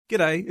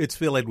G'day, it's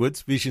Phil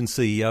Edwards, Vision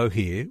CEO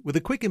here, with a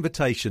quick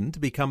invitation to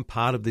become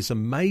part of this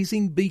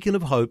amazing beacon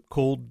of hope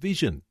called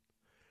Vision.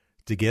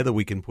 Together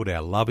we can put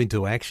our love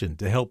into action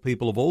to help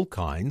people of all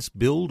kinds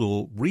build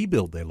or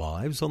rebuild their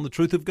lives on the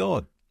truth of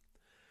God.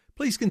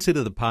 Please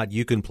consider the part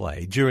you can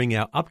play during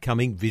our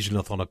upcoming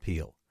Visionathon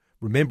appeal,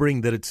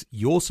 remembering that it's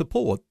your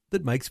support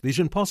that makes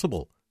Vision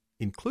possible,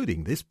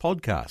 including this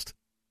podcast.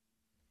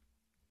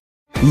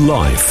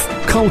 Life,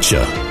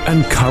 culture,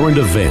 and current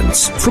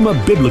events from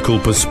a biblical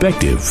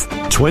perspective.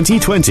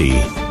 2020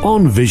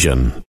 on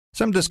Vision.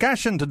 Some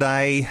discussion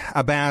today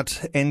about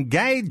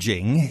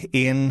engaging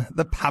in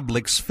the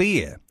public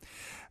sphere.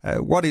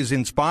 What is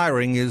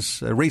inspiring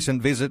is a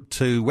recent visit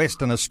to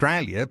Western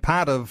Australia.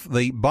 Part of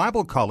the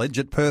Bible College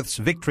at Perth's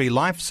Victory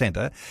Life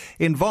Centre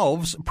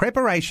involves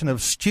preparation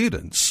of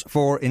students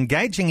for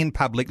engaging in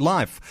public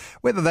life,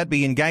 whether that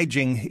be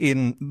engaging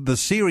in the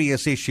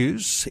serious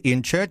issues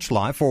in church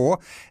life or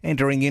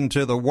entering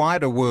into the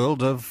wider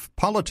world of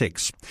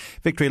politics.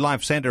 Victory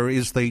Life Centre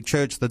is the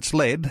church that's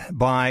led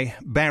by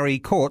Barry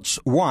Court's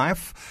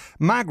wife,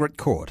 Margaret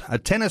Court, a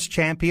tennis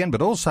champion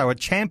but also a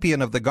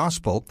champion of the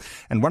gospel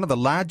and one of the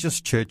largest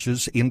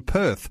churches in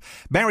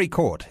Perth. Barry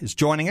Court is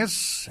joining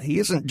us. He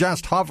isn't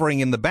just hovering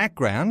in the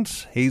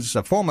background. He's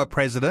a former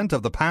president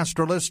of the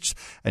Pastoralists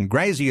and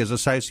Graziers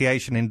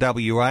Association in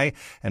WA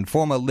and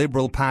former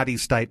Liberal Party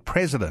state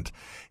president.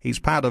 He's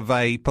part of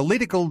a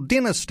political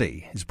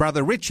dynasty. His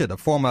brother Richard, a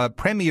former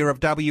Premier of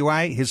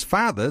WA. His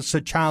father, Sir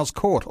Charles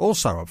Court,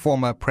 also a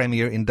former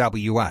Premier in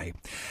WA.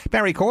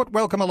 Barry Court,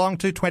 welcome along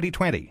to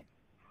 2020.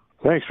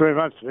 Thanks very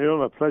much,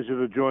 Neil. A pleasure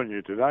to join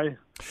you today.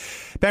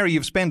 Barry,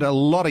 you've spent a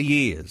lot of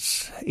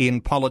years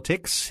in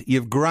politics.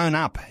 You've grown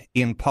up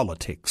in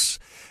politics.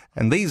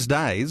 And these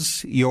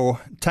days, you're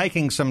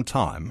taking some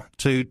time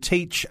to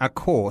teach a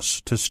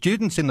course to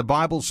students in the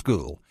Bible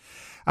school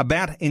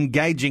about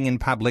engaging in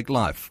public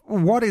life.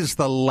 What is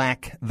the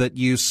lack that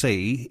you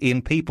see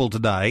in people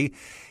today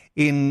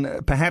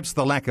in perhaps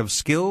the lack of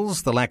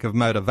skills, the lack of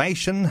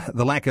motivation,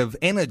 the lack of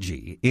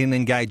energy in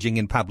engaging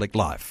in public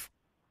life?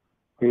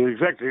 You're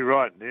exactly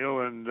right, Neil,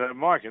 and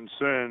my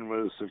concern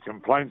was the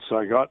complaints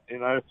I got,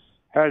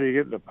 how do you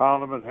get into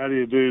Parliament, how do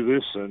you do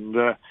this, and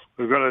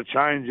we've got to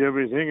change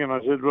everything, and I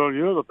said, well,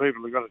 you're the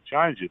people who've got to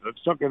change it.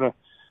 It's not going to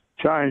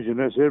change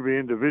unless every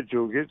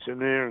individual gets in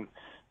there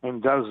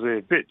and does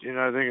their bit.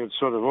 I think it's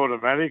sort of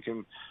automatic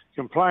and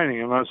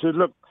complaining, and I said,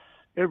 look,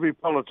 every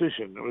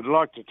politician would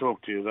like to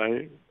talk to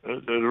you.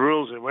 The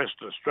rules in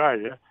Western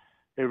Australia,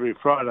 every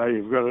Friday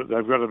they've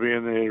got to be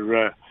in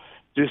their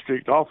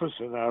district office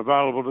and they're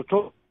available to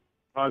talk.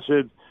 I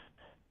said,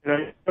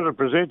 you've got to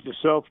present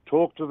yourself,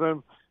 talk to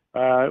them.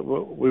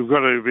 We've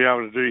got to be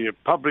able to do your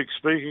public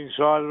speaking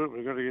side of it.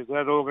 We've got to get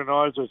that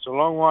organised. It's a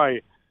long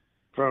way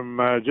from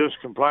just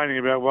complaining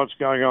about what's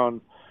going on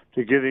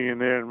to getting in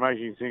there and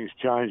making things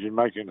change and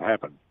making it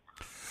happen.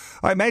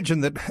 I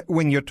imagine that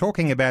when you're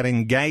talking about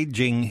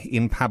engaging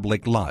in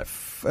public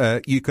life,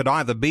 you could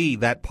either be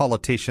that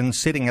politician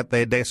sitting at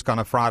their desk on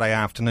a Friday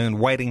afternoon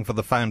waiting for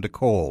the phone to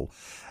call,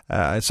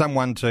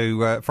 someone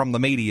from the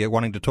media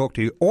wanting to talk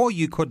to you, or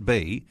you could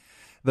be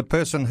the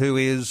person who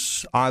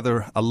is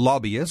either a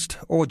lobbyist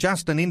or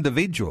just an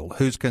individual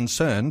who's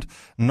concerned,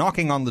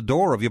 knocking on the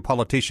door of your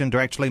politician to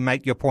actually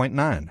make your point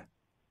known.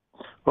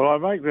 Well, I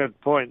make that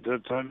point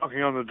that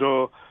knocking on the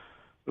door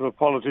of a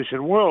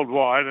politician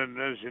worldwide, and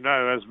as you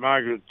know, as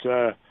Margaret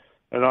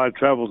and I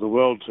travelled the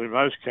world to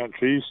most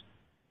countries,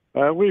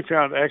 we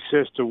found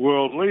access to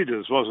world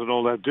leaders wasn't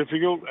all that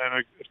difficult,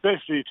 and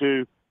especially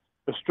to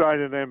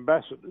Australian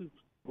ambassadors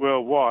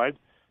worldwide.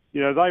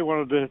 They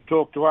wanted to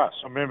talk to us.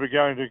 I remember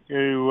going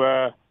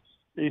to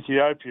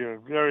Ethiopia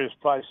and various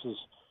places.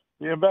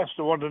 The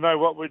ambassador wanted to know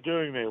what we're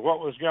doing there, what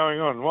was going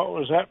on, what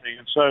was happening.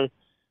 And so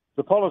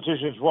the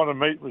politicians want to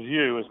meet with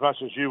you as much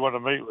as you want to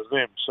meet with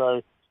them.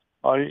 So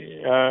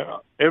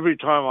every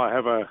time I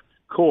have a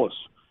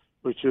course,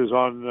 which is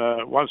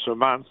on once a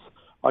month,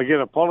 I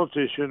get a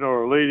politician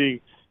or a leading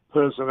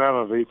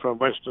personality from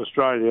Western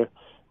Australia,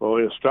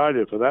 or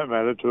Australia for that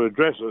matter, to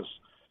address us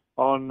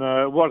on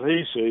what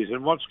he sees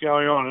and what's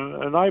going on,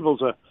 and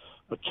enables a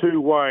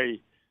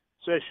two-way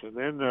session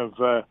then of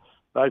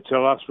they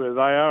tell us where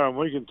they are and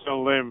we can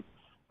tell them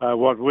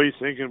what we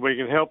think and we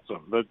can help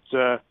them. But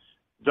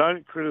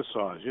don't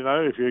criticise.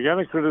 If you're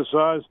going to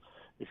criticise,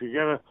 if you're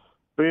going to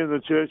be in the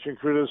church and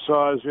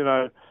criticise,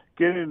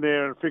 get in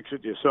there and fix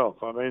it yourself.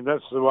 I mean,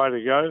 that's the way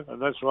to go,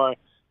 and that's why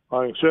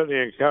I certainly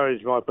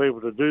encourage my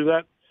people to do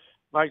that,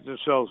 make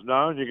themselves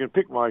known. You can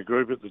pick my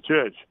group at the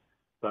church.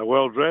 They're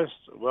well-dressed,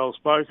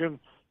 well-spoken,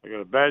 they've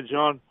got a badge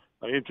on,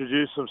 they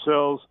introduce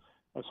themselves,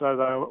 and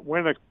so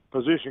when a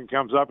position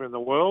comes up in the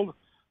world,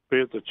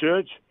 be it the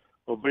church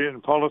or be it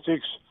in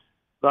politics,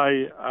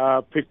 they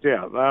are picked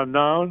out. They are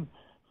known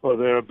for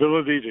their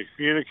ability to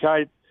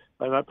communicate.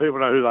 People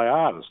know who they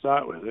are to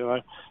start with.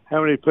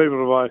 How many people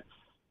have I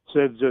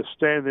said just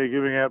stand there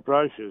giving out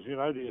brochures? Do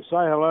you say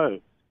hello?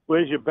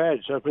 Where's your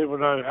badge? So people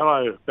know,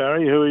 hello,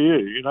 Barry, who are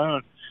you?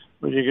 And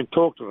when you can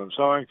talk to them.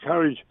 So I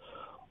encourage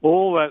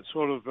all that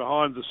sort of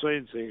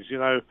behind-the-scenes things,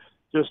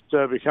 just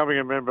becoming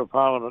a member of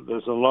Parliament.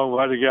 There's a long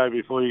way to go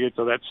before you get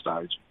to that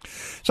stage.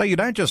 So you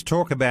don't just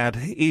talk about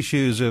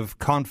issues of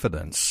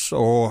confidence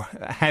or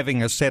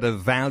having a set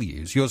of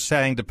values. You're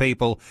saying to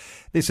people,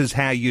 this is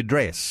how you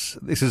dress,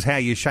 this is how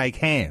you shake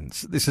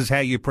hands, this is how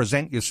you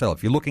present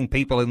yourself. You're looking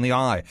people in the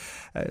eye.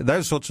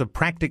 Those sorts of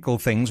practical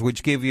things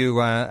which give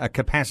you a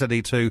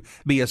capacity to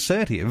be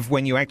assertive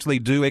when you actually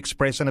do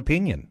express an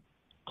opinion.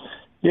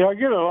 Yeah, I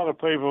get a lot of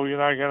people, going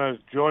to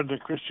join the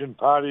Christian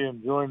Party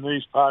and join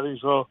these parties.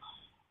 Well,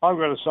 I've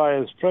got to say,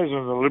 as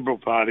president of the Liberal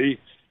Party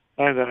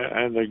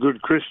and a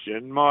good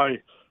Christian, my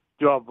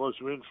job was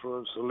to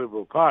influence the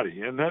Liberal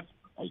Party, and that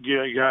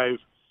gave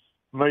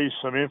me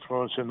some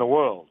influence in the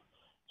world.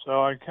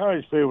 So I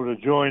encourage people to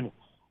join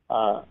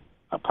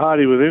a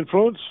party with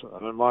influence, I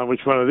don't mind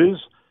which one it is,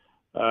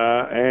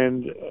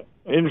 and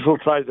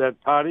infiltrate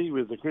that party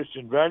with the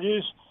Christian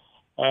values,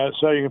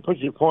 so you can put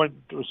your point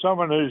to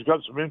someone who's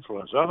got some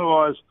influence.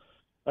 Otherwise,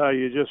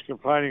 you're just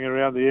complaining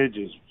around the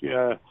edges.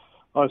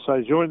 I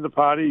say join the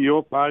party,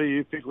 your party,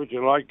 you pick what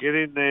you like, get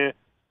in there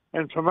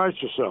and promote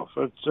yourself.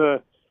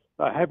 It's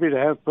happy to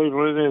have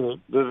people in there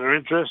that are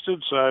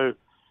interested. So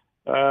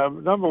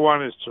number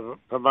one is to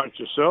promote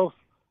yourself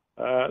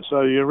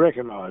so you're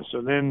recognised.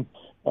 And then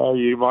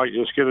you might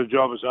just get a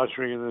job as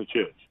ushering in the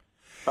church.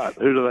 But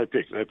who do they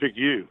pick? They pick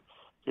you.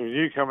 Can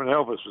you come and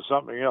help us with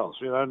something else?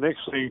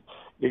 Next thing,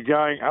 you're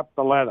going up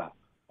the ladder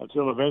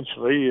until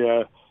eventually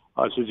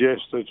I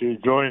suggest that you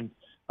join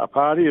a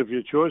party of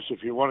your choice.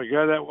 If you want to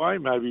go that way,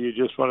 maybe you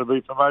just want to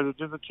be promoted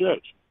in the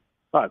church.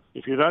 But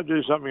if you don't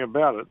do something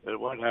about it, it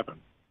won't happen.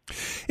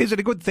 Is it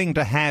a good thing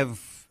to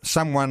have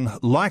someone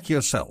like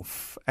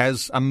yourself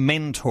as a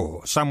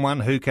mentor, someone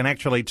who can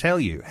actually tell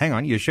you, hang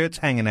on, your shirt's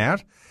hanging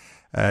out,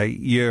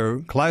 your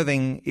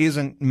clothing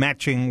isn't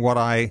matching what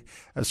I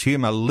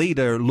assume a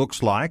leader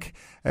looks like,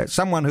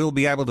 someone who will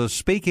be able to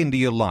speak into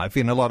your life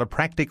in a lot of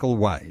practical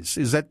ways?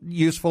 Is that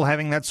useful,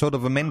 having that sort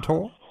of a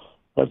mentor?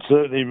 That's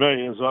certainly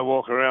me as I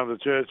walk around the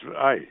church.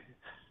 Hey,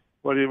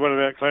 what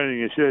about cleaning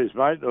your shoes,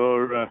 mate?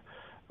 Or it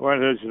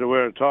won't hurt you to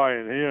wear a tie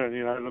in here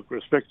and, look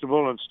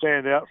respectable and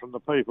stand out from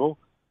the people.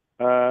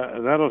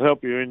 And that'll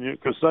help you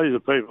because these are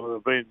people who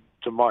have been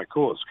to my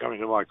course, coming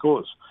to my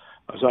course.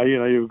 I say,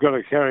 you've got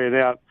to carry it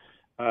out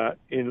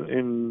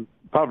in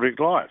public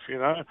life,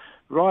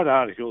 write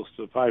articles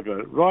to the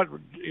paper,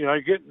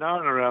 get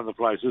known around the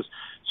places.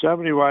 So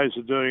many ways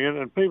of doing it,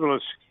 and people are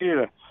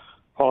scared of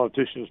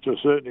politicians to a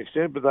certain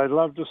extent, but they'd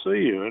love to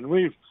see you. And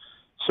we've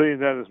seen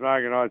that as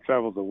Mark and I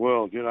travelled the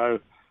world. I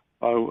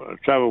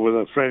travelled with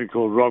a friend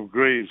called Rob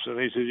Greaves, and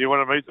he said, you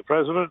want to meet the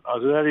president? I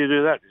said, how do you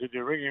do that? He said,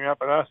 you ring him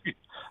up and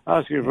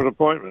ask him for an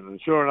appointment. And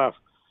sure enough,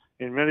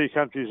 in many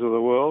countries of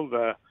the world,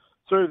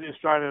 through the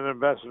Australian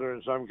ambassador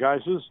in some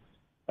cases,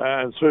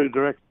 and through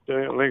direct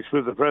links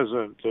with the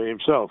president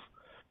himself,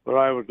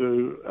 we're able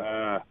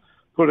to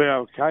put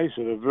our case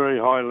at a very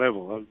high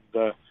level.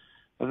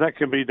 And that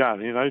can be done.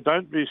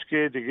 Don't be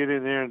scared to get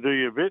in there and do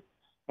your bit,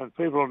 and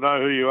people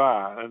know who you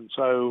are. And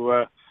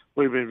so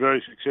we've been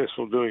very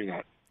successful doing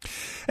that.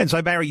 And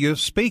so, Barry, you're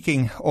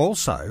speaking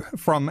also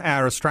from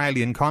our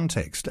Australian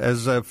context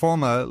as a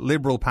former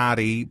Liberal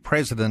Party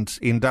president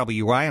in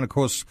WA, and of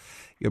course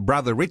your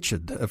brother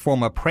Richard, a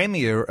former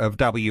Premier of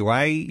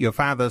WA, your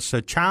father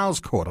Sir Charles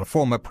Court, a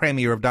former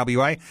Premier of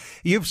WA.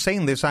 You've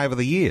seen this over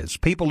the years.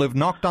 People who've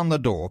knocked on the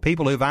door,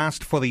 people who've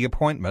asked for the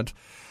appointment.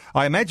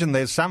 I imagine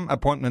there's some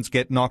appointments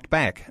get knocked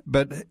back,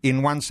 but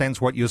in one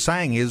sense what you're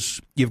saying is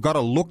you've got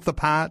to look the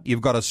part, you've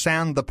got to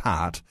sound the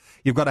part,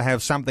 you've got to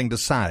have something to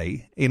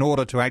say in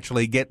order to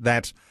actually get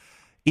that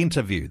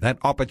interview, that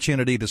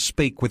opportunity to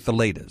speak with the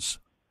leaders.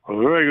 Well,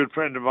 a very good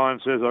friend of mine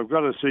says, I've got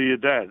to see your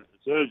dad.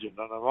 It's urgent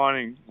on a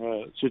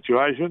mining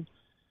situation.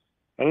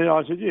 And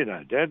I said,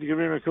 Dad, give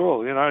him a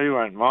call. He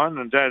won't mind.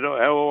 And Dad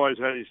always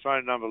had his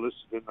phone number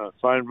listed in the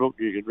phone book.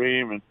 You could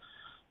ring him.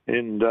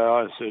 And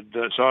I said,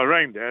 so I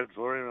rang Dad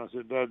for him. I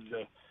said, Dad,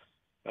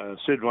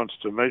 Sid wants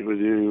to meet with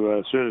you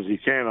as soon as he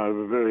can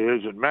over a very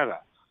urgent matter.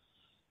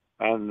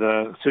 And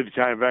Sid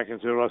came back and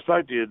said, well, I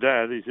spoke to your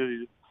dad. He said,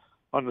 he's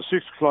on the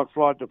 6 o'clock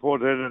flight to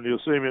Port Hedland, you'll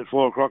see me at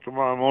 4 o'clock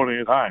tomorrow morning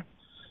at home.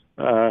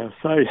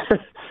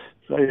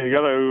 So you've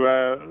got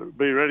to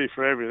be ready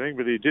for everything.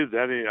 But he did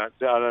that.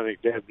 I don't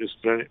think Dad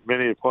missed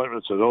many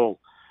appointments at all.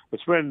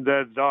 It's when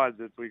Dad died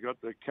that we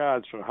got the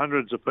cards from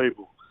hundreds of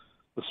people.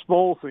 The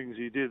small things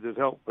he did that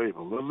helped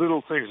people, the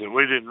little things that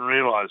we didn't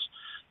realise,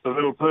 the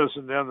little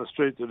person down the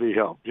street that he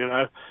helped,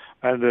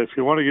 And if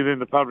you want to get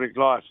into public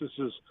life, this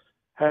is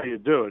how you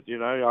do it,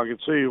 I could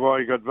see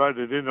why he got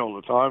voted in all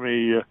the time.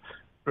 He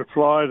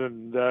replied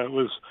and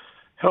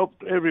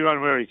helped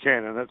everyone where he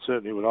can, and that's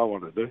certainly what I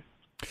want to do.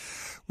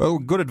 Well,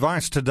 good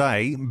advice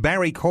today.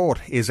 Barry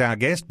Court is our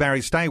guest.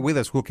 Barry, stay with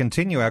us. We'll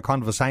continue our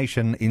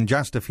conversation in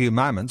just a few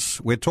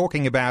moments. We're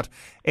talking about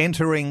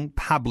entering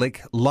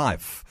public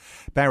life.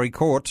 Barry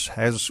Court,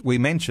 as we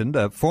mentioned,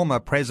 a former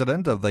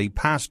president of the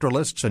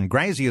Pastoralists and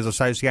Graziers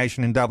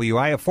Association in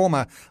WA, a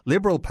former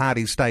Liberal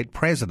Party state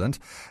president,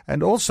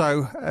 and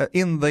also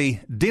in the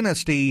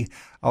dynasty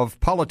of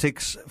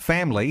politics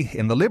family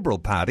in the Liberal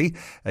Party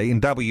in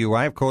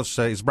WA. Of course,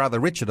 his brother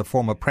Richard, a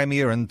former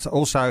Premier, and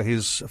also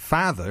his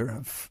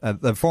father,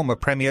 the former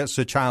Premier,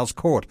 Sir Charles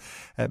Court.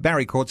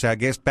 Barry Court's our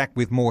guest, back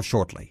with more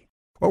shortly.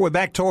 Well, we're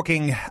back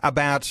talking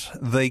about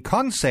the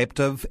concept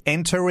of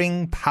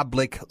entering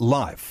public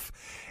life,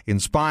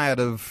 inspired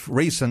of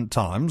recent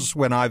times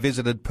when I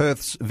visited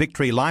Perth's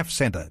Victory Life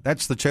Centre.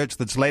 That's the church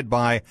that's led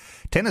by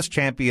tennis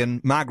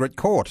champion Margaret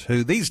Court,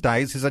 who these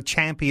days is a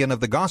champion of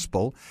the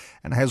gospel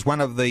and has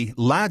one of the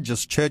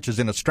largest churches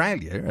in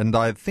Australia, and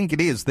I think it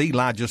is the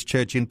largest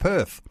church in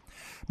Perth.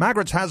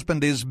 Margaret's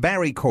husband is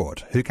Barry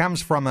Court, who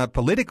comes from a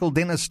political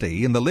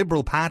dynasty in the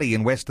Liberal Party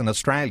in Western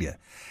Australia.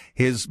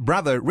 His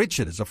brother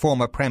Richard is a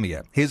former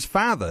Premier. His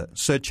father,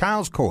 Sir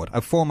Charles Court,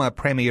 a former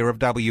Premier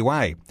of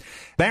WA.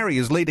 Barry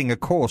is leading a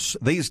course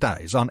these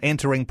days on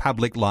entering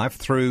public life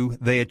through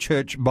their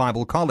church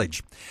Bible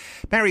college.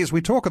 Barry, as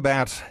we talk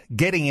about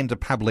getting into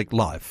public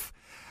life,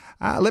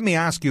 let me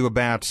ask you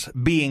about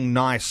being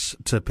nice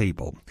to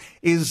people.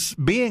 Is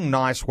being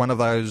nice one of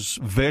those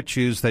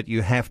virtues that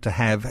you have to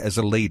have as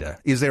a leader?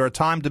 Is there a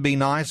time to be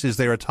nice? Is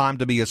there a time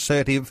to be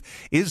assertive?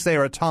 Is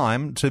there a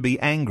time to be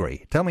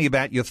angry? Tell me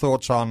about your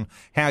thoughts on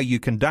how you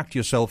conduct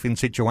yourself in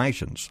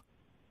situations.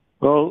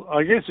 Well,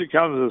 I guess it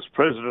comes as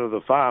president of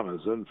the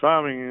farmers, and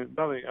farming,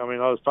 I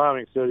was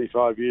farming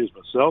 35 years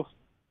myself,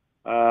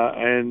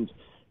 and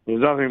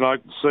there's nothing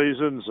like the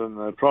seasons and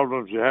the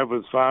problems you have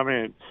with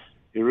farming.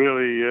 You're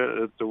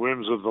really at the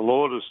whims of the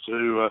Lord as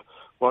to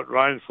what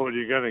rainfall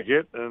you're going to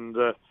get. And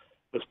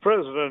as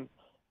president,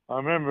 I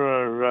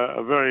remember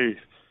a very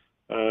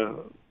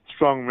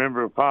strong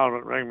member of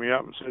Parliament rang me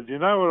up and said, "You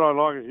know what I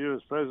like of you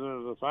as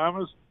president of the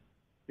farmers?"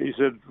 He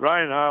said,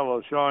 "Rain, hail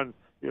or shine,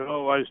 you're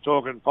always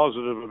talking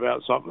positive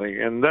about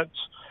something." And that's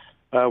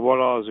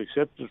what I was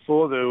accepted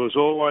for. There was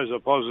always a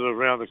positive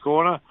around the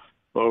corner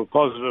or a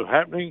positive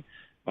happening,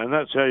 and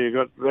that's how you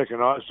got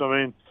recognised.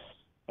 I mean,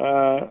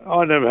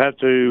 I never had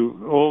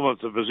to, all of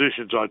the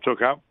positions I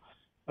took up,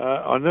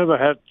 I never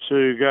had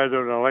to go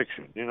to an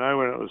election. You know,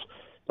 when it was,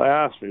 they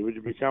asked me, would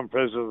you become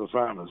president of the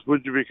farmers?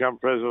 Would you become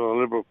president of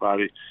the Liberal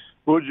Party?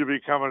 Would you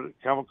become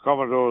a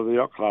Commodore of the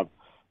Yacht Club?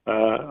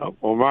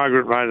 Well,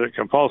 Margaret made it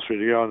compulsory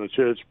to go on the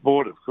church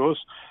board, of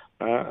course,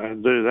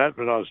 and do that.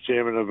 But I was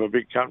chairman of a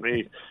big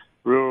company,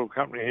 rural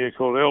company here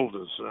called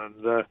Elders,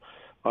 and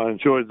I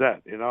enjoyed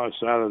that. You know, I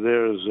started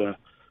there as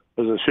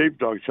a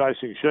sheepdog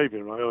chasing sheep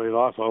in my early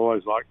life. I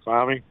always liked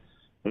farming,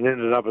 and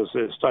ended up as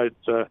their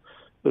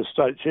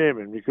state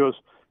chairman because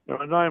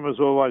my name was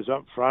always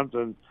up front,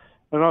 and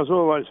I was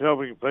always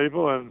helping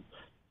people. And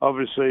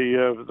obviously,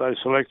 they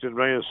selected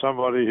me as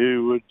somebody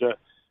who would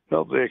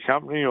help their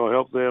company or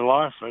help their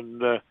life,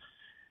 and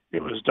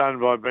it was done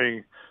by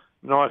being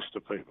nice to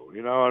people.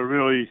 You know, I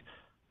really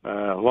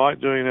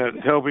like doing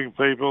that, helping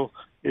people.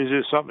 Is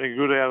there something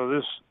good out of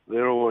this?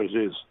 There always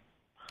is.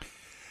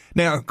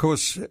 Now, of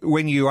course,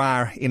 when you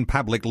are in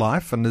public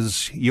life, and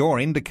as you're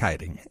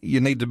indicating, you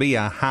need to be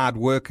a hard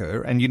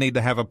worker and you need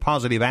to have a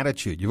positive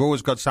attitude. You've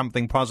always got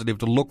something positive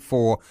to look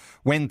for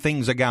when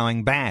things are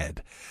going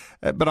bad.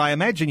 But I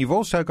imagine you've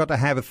also got to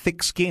have a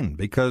thick skin,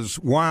 because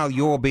while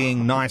you're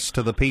being nice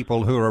to the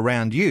people who are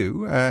around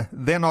you,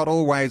 they're not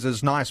always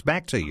as nice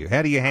back to you.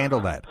 How do you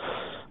handle that?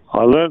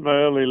 I learned my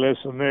early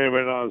lesson there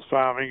when I was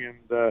farming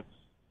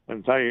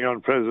and taking on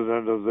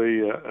president of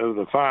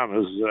the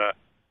farmers.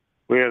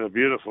 We had a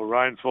beautiful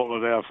rainfall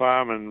at our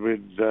farm, and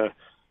we'd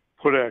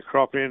put our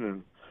crop in,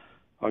 and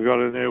I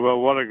got in there,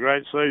 well, what a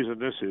great season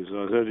this is.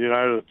 I said, you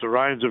know, that the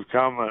rains have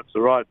come at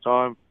the right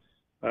time,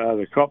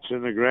 the crop's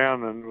in the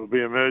ground and will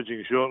be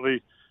emerging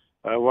shortly.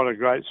 What a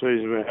great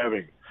season we're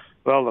having.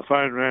 Well, the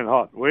phone ran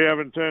hot. We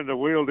haven't turned a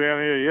wheel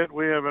down here yet.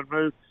 We haven't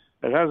moved.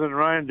 It hasn't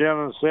rained down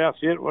in the south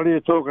yet. What are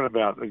you talking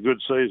about? A good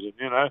season,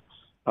 you know.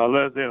 I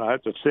learned then I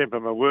had to temper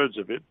my words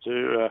a bit,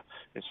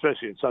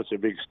 especially in such a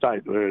big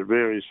state where it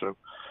varies from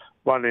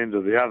one end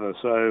to the other.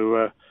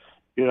 So,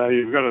 you know,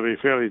 you've got to be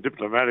fairly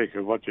diplomatic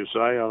of what you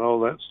say on all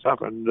that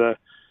stuff. And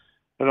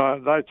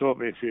they taught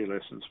me a few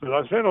lessons. But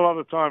I spent a lot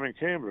of time in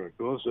Canberra, of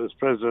course, as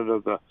president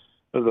of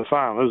the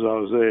farmers. I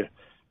was there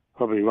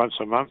probably once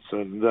a month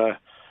and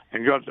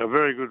got a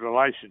very good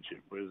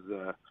relationship with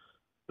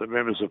the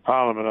members of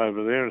Parliament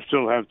over there, and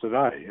still have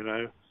today. You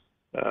know,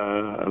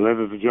 a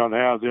letter to John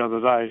Howard the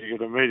other day, you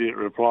get immediate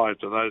reply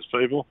to those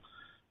people.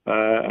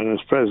 And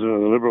as president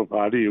of the Liberal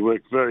Party, you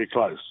work very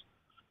close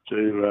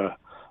to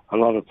a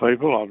lot of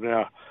people. I've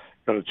now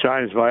got to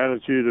change my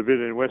attitude a bit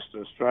in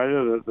Western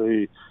Australia, that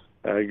the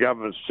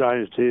government's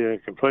changed here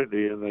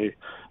completely and the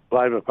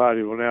Labor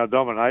Party will now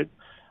dominate.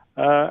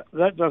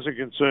 That doesn't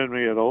concern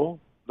me at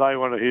all. They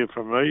want to hear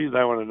from me.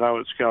 They want to know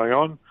what's going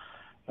on.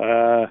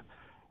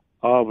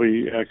 I'll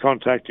be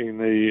contacting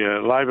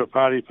the Labor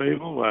Party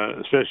people,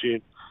 especially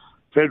in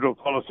federal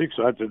politics.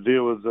 I had to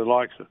deal with the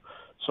likes of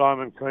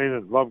Simon Keane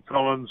and Bob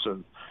Collins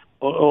and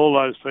all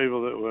those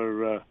people that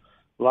were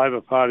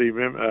Labor Party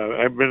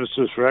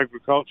ministers for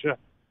agriculture,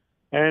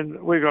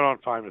 and we got on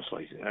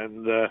famously.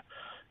 And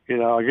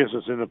I guess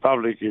it's in the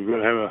public you've got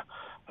to have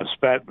a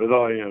spat, but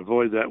I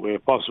avoid that where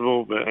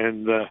possible,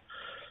 and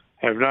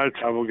have no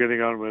trouble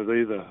getting on with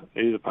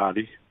either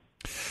party.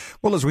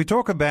 Well, as we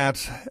talk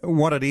about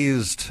what it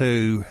is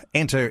to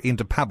enter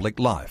into public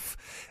life,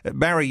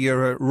 Barry,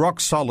 you're a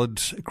rock-solid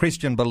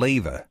Christian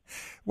believer.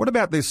 What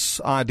about this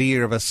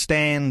idea of a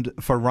stand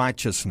for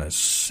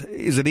righteousness?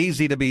 Is it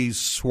easy to be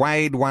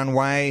swayed one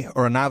way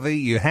or another?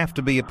 You have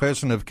to be a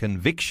person of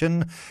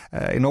conviction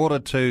in order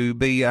to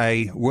be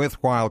a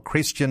worthwhile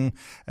Christian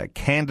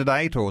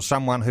candidate, or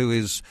someone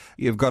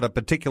you've got a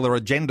particular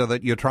agenda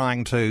that you're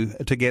trying to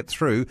get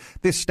through.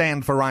 This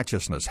stand for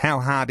righteousness, how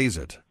hard is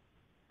it?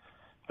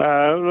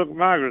 Look,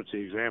 Margaret's the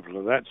example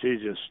of that. She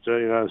just,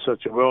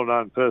 such a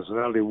well-known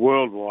personality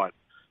worldwide,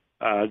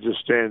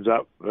 just stands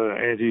up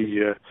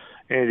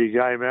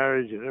anti-gay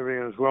marriage and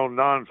everything is well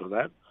known for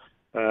that.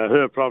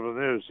 Her problem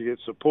there is to get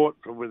support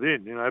from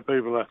within.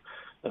 People are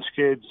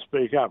scared to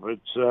speak up.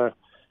 It's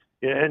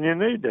and you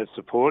need that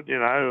support.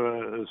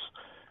 As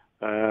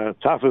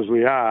tough as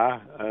we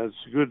are, it's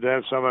good to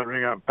have someone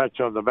ring up and pat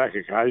you on the back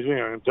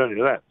occasionally. I can tell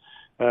you that.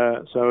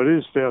 So it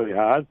is fairly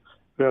hard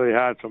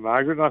for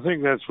Margaret. And I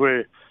think that's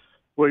where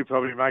we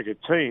probably make a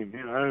team.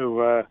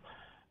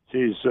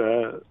 She's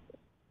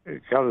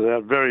comes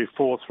out very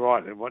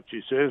forthright in what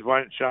she says,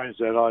 won't change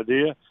that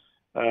idea.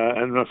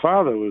 And my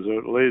father was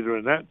a leader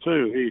in that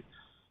too. He,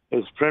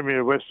 as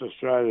Premier of Western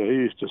Australia, he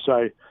used to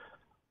say,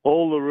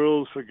 all the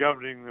rules for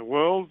governing the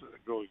world,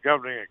 or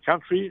governing a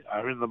country,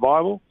 are in the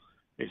Bible.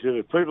 He said,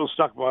 if people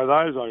stuck by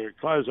those, I could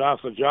close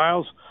half the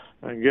jails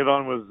and get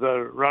on with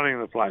running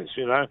the place,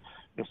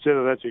 Instead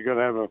of that, you've got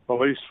to have a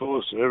police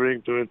force and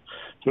everything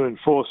to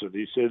enforce it.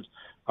 He said,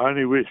 I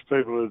only wish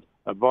people would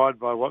abide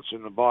by what's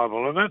in the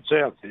Bible. And that's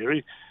our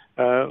theory.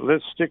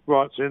 Let's stick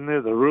what's in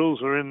there. The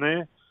rules are in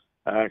there.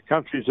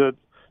 Countries that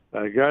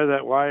go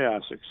that way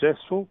are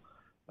successful.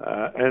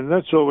 And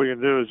that's all we can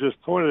do is just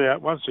point it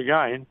out once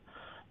again,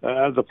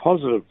 the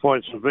positive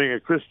points of being a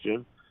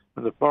Christian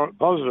and the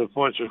positive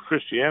points of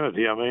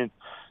Christianity. I mean,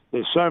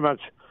 there's so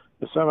much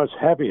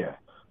happier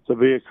to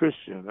be a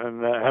Christian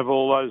and have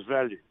all those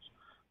values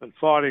than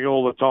fighting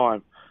all the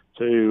time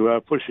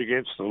to push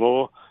against the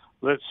law.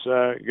 Let's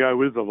go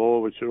with the law,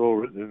 which are all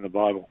written in the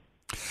Bible.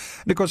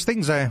 Because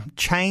things are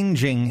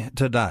changing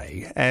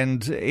today,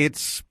 and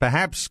it's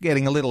perhaps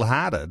getting a little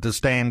harder to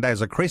stand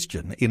as a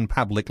Christian in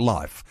public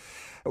life.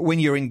 When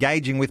you're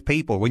engaging with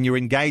people, when you're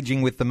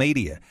engaging with the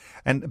media,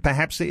 and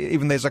perhaps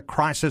even there's a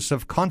crisis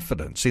of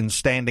confidence in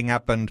standing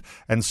up and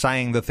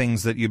saying the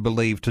things that you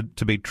believe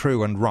to be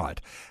true and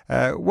right.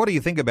 What do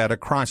you think about a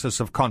crisis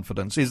of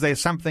confidence? Is there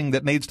something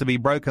that needs to be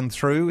broken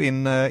through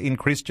in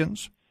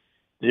Christians?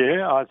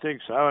 Yeah, I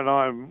think so, and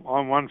I'm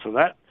one for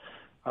that.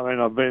 I mean,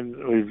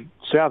 with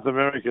South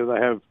America,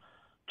 they have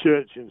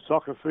church in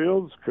soccer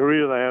fields.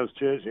 Korea, they have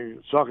church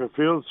in soccer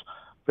fields.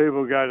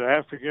 People go to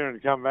Africa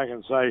and come back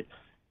and say,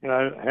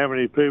 how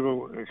many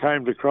people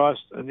came to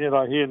Christ, and yet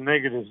I hear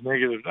negatives.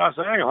 I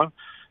say, hang on,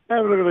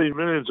 have a look at these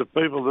millions of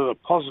people that are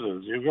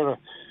positives. You've got to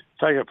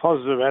take a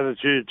positive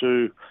attitude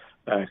to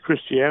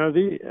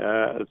Christianity.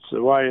 It's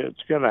the way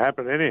it's going to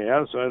happen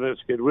anyhow, so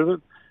let's get with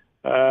it.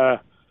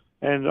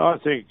 And I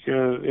think,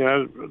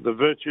 the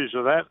virtues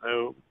of that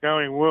are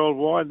going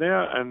worldwide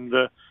now, and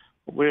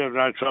we have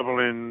no trouble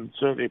in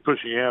certainly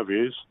pushing our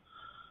views.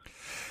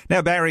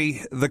 Now,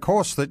 Barry, the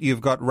course that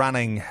you've got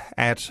running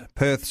at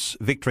Perth's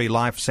Victory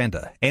Life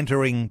Centre,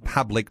 Entering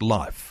Public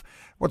Life,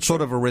 what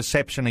sort of a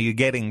reception are you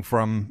getting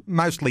from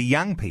mostly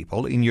young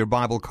people in your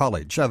Bible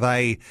college? Are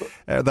they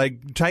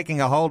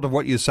taking a hold of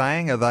what you're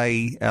saying? Are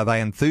they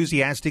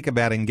enthusiastic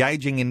about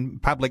engaging in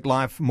public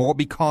life more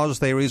because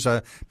there is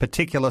a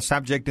particular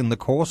subject in the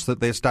course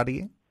that they're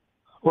studying?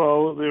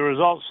 Well, the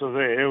results are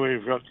there.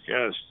 We've got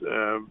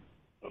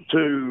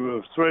 2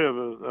 of 3 of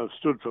us have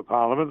stood for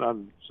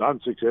Parliament,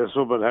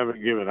 unsuccessful, but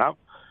haven't given up.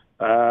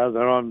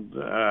 They're on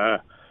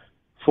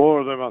 4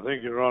 of them, I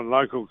think, are on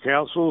local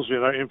councils,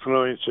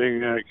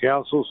 influencing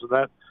councils and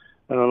that,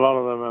 and a lot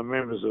of them are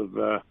members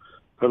of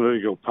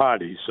political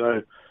parties.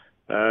 So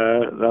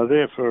they're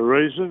there for a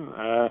reason.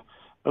 A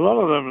lot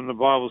of them in the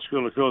Bible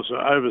school, of course,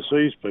 are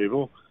overseas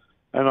people,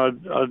 and I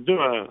do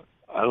a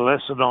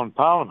lesson on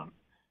Parliament,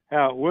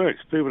 how it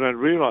works. People don't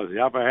realise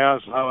the upper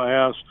house, lower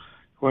house.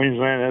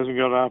 Queensland hasn't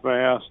got an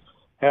upper house,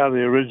 how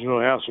the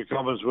original House of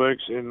Commons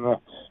works in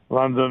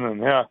London,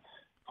 and how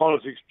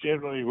politics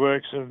generally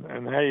works,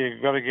 and how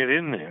you've got to get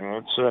in there.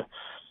 It's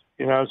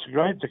it's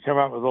great to come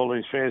up with all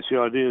these fancy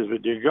ideas,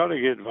 but you've got to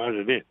get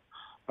voted in.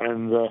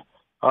 And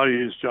I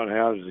use John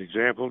Howard as an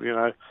example.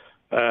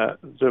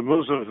 Do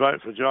Muslims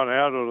vote for John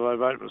Howard, or do they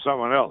vote for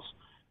someone else?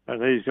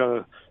 And he's got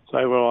to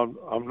say, well,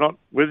 I'm not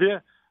with you,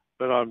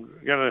 but I'm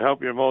going to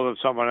help you more than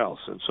someone else.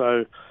 And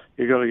so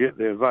you've got to get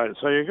their vote.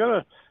 So you've got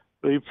to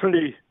be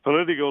pretty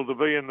political to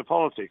be in the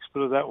politics,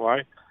 put it that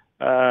way.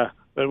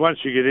 But once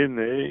you get in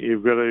there,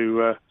 you've got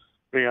to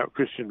bring up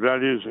Christian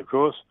values, of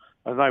course,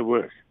 and they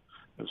work.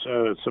 And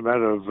so it's a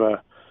matter of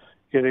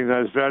getting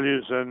those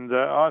values, and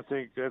I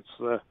think that's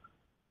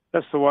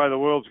the way the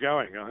world's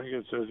going. I think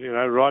it's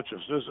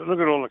righteousness. Look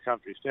at all the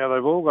countries now;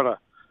 they've all got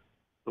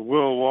the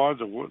worldwide,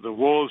 the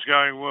war's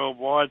going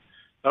worldwide.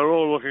 They're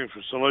all looking for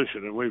a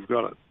solution, and we've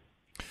got it.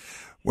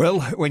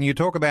 Well, when you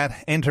talk about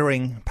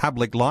entering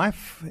public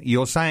life,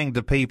 you're saying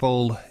to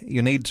people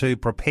you need to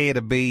prepare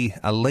to be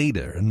a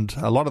leader. And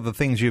a lot of the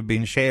things you've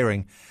been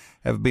sharing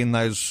have been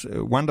those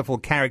wonderful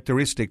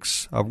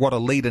characteristics of what a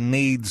leader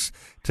needs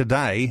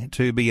today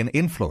to be an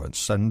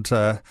influence. And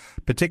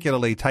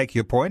particularly, take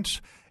your point,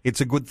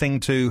 it's a good thing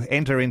to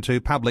enter into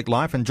public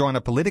life and join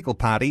a political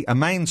party, a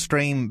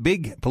mainstream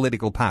big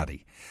political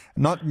party.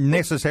 Not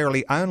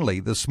necessarily only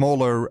the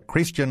smaller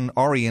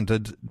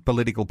Christian-oriented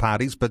political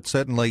parties, but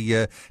certainly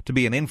to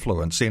be an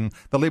influence in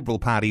the Liberal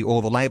Party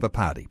or the Labor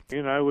Party.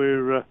 You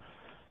know,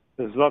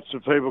 there's lots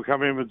of people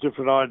come in with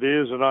different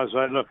ideas, and I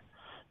say, look,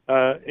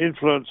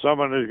 influence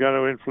someone who's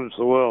going to influence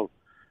the world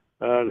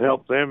and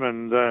help them,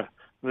 and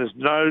there's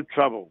no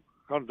trouble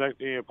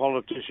contacting your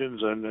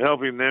politicians and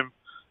helping them,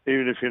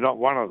 even if you're not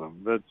one of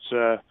them. But,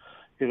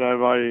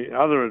 my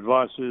other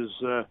advice is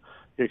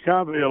you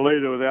can't be a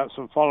leader without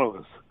some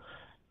followers.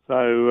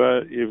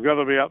 So you've got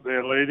to be up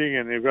there leading,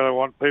 and you've got to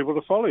want people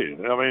to follow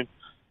you. I mean,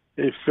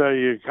 if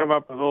you come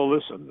up with all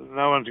this and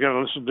no one's going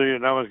to listen to you,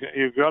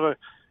 you've got to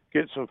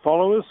get some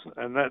followers,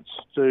 and that's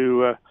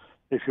to,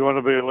 if you want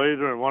to be a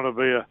leader and want to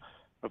be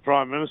a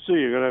Prime Minister,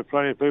 you've got to have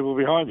plenty of people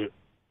behind you.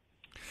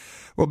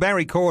 Well,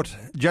 Barry Court,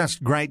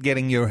 just great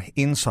getting your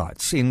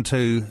insights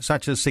into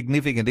such a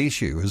significant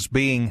issue as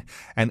being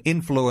an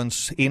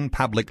influence in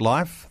public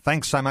life.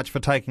 Thanks so much for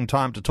taking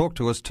time to talk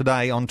to us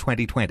today on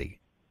 2020.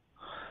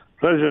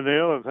 Pleasure,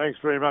 Neil, and thanks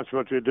very much for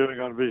what you're doing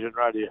on Vision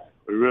Radio.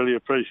 We really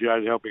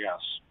appreciate helping us.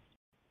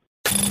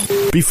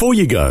 Before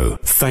you go,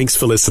 thanks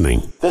for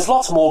listening. There's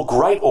lots more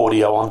great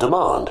audio on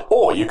demand,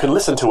 or you can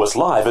listen to us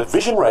live at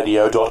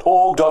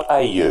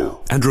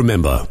visionradio.org.au. And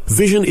remember,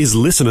 Vision is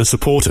listener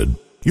supported.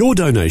 Your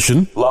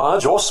donation,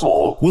 large or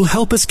small, will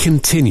help us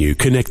continue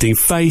connecting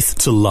faith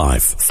to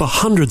life for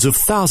hundreds of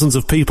thousands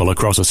of people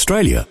across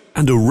Australia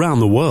and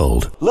around the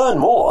world. Learn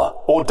more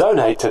or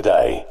donate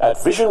today at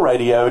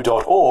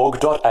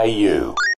visionradio.org.au.